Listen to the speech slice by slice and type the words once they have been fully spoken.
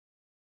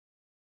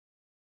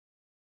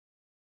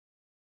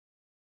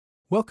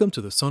Welcome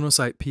to the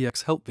Sonosite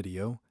PX help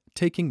video,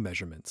 Taking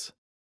Measurements.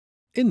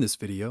 In this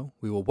video,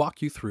 we will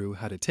walk you through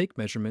how to take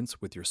measurements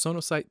with your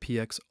Sonosite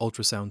PX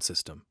ultrasound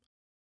system.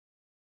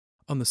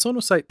 On the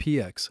Sonosite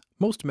PX,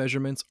 most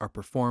measurements are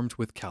performed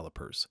with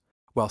calipers.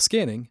 While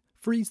scanning,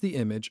 freeze the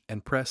image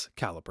and press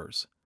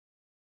calipers.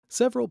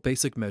 Several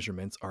basic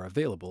measurements are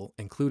available,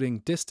 including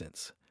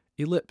distance,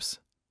 ellipse,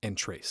 and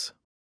trace.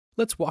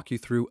 Let's walk you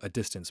through a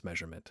distance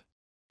measurement.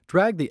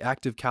 Drag the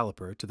active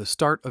caliper to the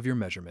start of your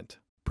measurement.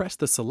 Press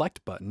the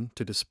Select button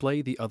to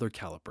display the other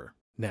caliper.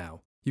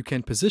 Now, you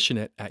can position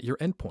it at your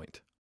endpoint.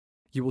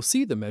 You will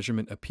see the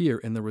measurement appear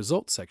in the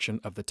results section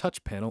of the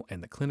touch panel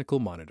and the clinical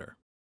monitor.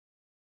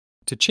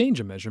 To change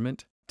a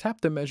measurement,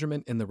 tap the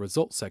measurement in the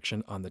results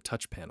section on the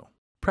touch panel.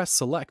 Press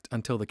Select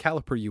until the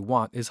caliper you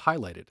want is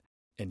highlighted,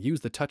 and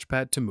use the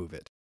touchpad to move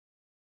it.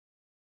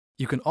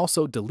 You can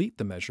also delete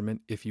the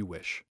measurement if you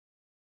wish.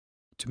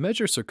 To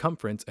measure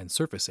circumference and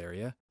surface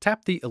area,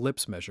 tap the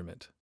ellipse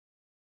measurement.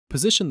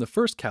 Position the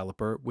first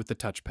caliper with the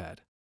touchpad.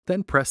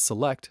 Then press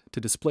Select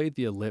to display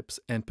the ellipse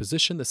and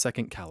position the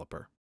second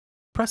caliper.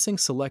 Pressing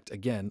Select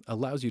again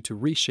allows you to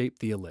reshape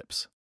the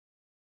ellipse.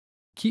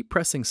 Keep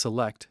pressing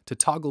Select to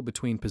toggle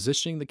between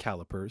positioning the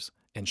calipers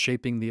and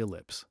shaping the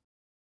ellipse.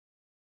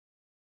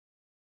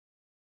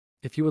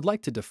 If you would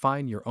like to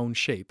define your own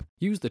shape,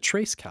 use the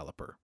Trace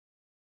caliper.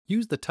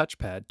 Use the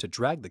touchpad to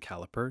drag the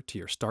caliper to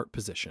your start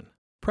position.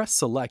 Press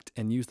Select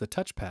and use the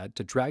touchpad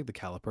to drag the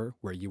caliper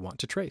where you want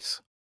to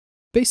trace.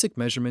 Basic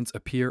measurements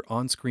appear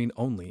on screen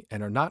only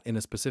and are not in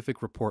a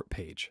specific report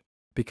page.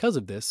 Because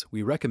of this,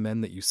 we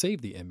recommend that you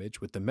save the image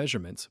with the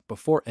measurements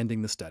before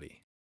ending the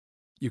study.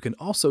 You can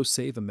also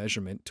save a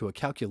measurement to a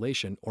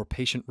calculation or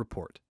patient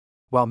report.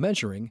 While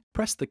measuring,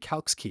 press the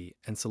Calcs key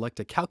and select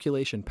a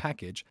calculation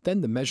package,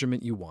 then the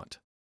measurement you want.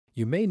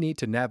 You may need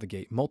to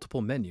navigate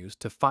multiple menus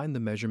to find the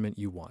measurement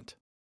you want.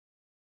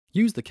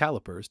 Use the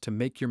calipers to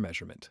make your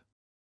measurement.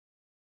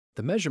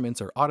 The measurements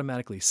are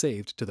automatically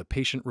saved to the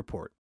patient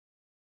report.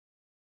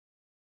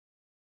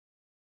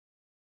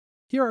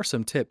 Here are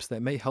some tips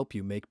that may help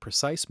you make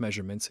precise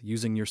measurements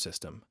using your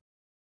system.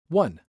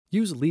 1.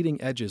 Use leading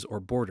edges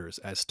or borders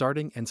as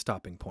starting and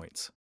stopping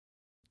points.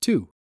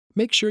 2.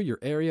 Make sure your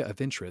area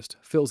of interest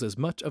fills as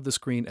much of the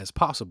screen as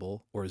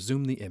possible or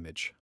zoom the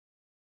image.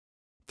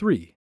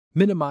 3.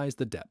 Minimize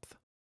the depth.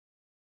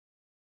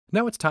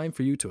 Now it's time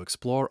for you to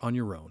explore on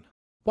your own.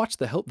 Watch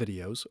the help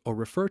videos or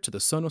refer to the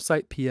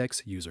Sonosite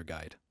PX user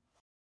guide.